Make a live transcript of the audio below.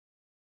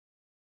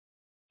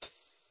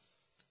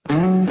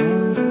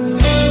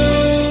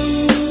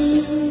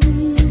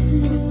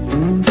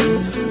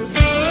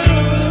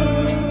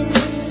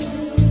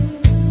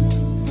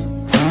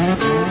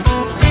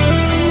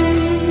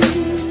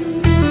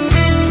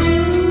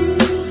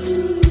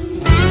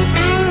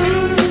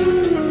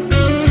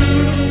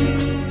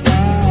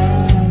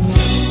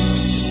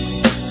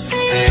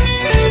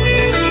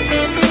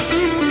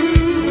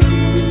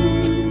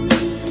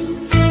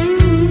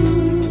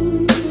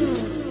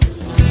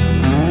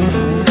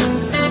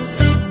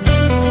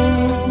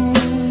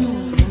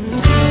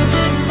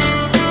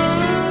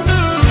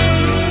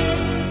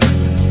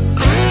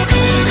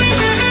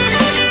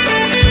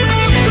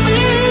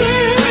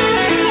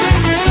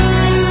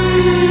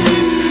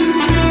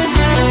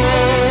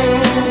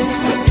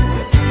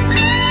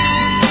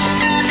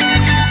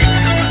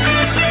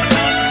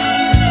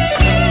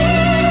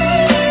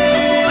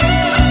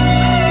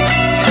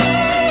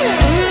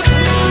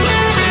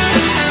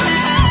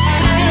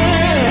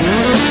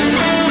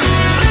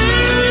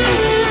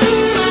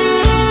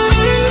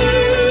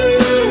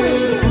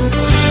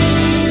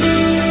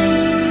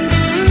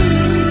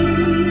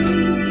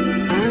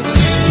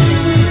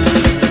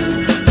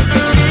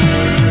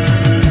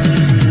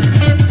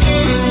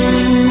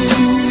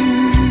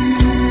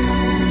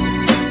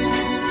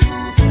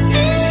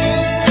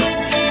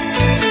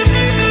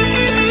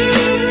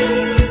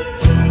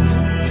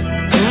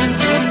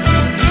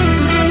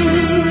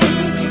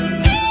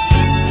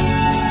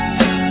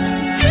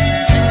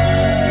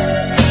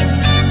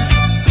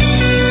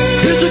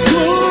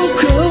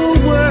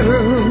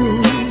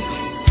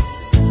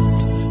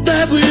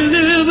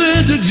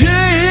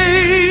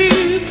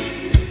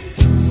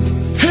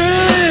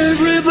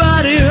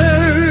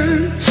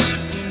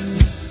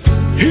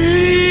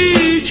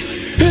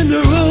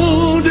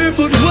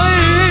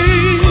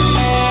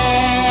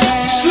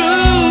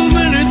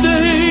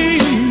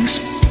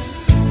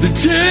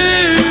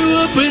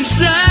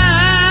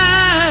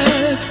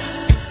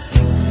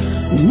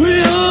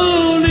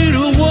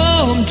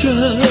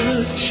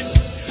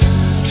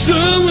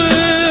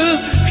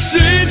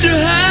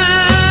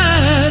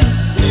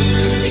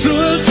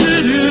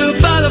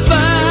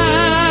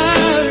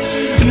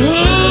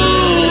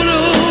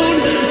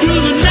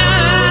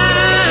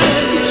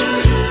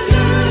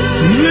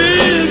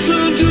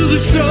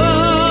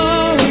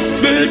song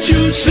that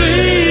you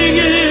sing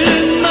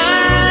in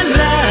my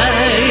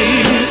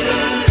life.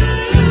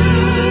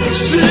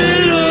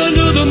 Sit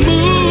under the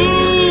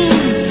moon,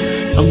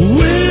 I'm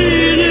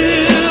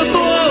waiting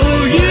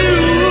for you.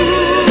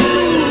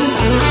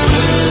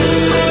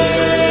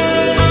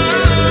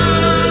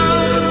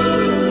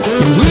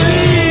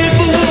 Wait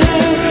for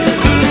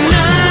the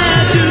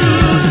night to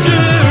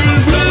turn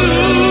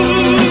blue.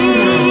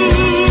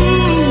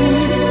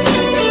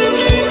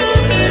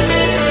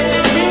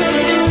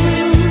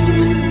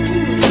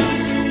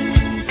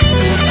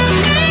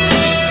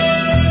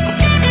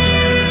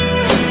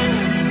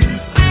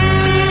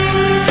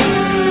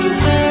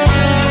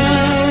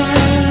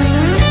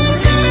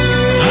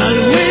 I'll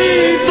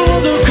wait for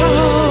the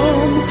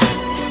calm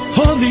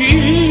on the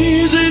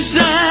easy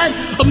side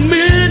of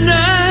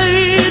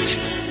midnight.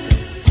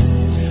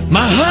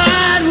 My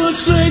heart will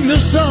sing the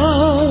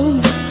song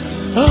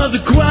of the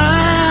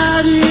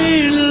quiet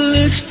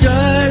endless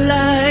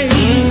starlight.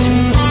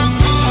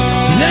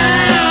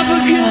 Now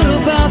forget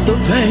about the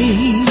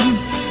pain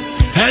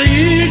that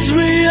eats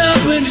me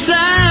up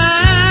inside.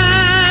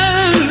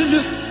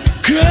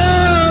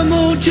 Come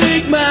on,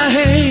 take my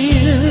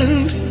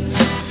hand,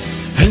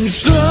 and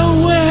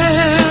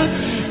somewhere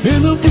in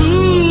the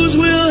blues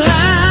we'll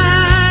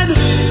hide.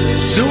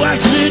 So I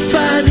sit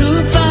by the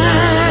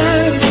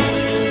fire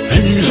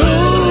and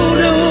hold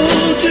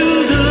on to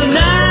the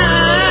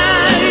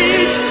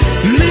night.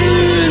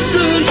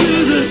 Listen to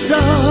the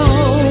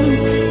song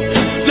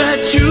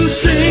that you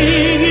sing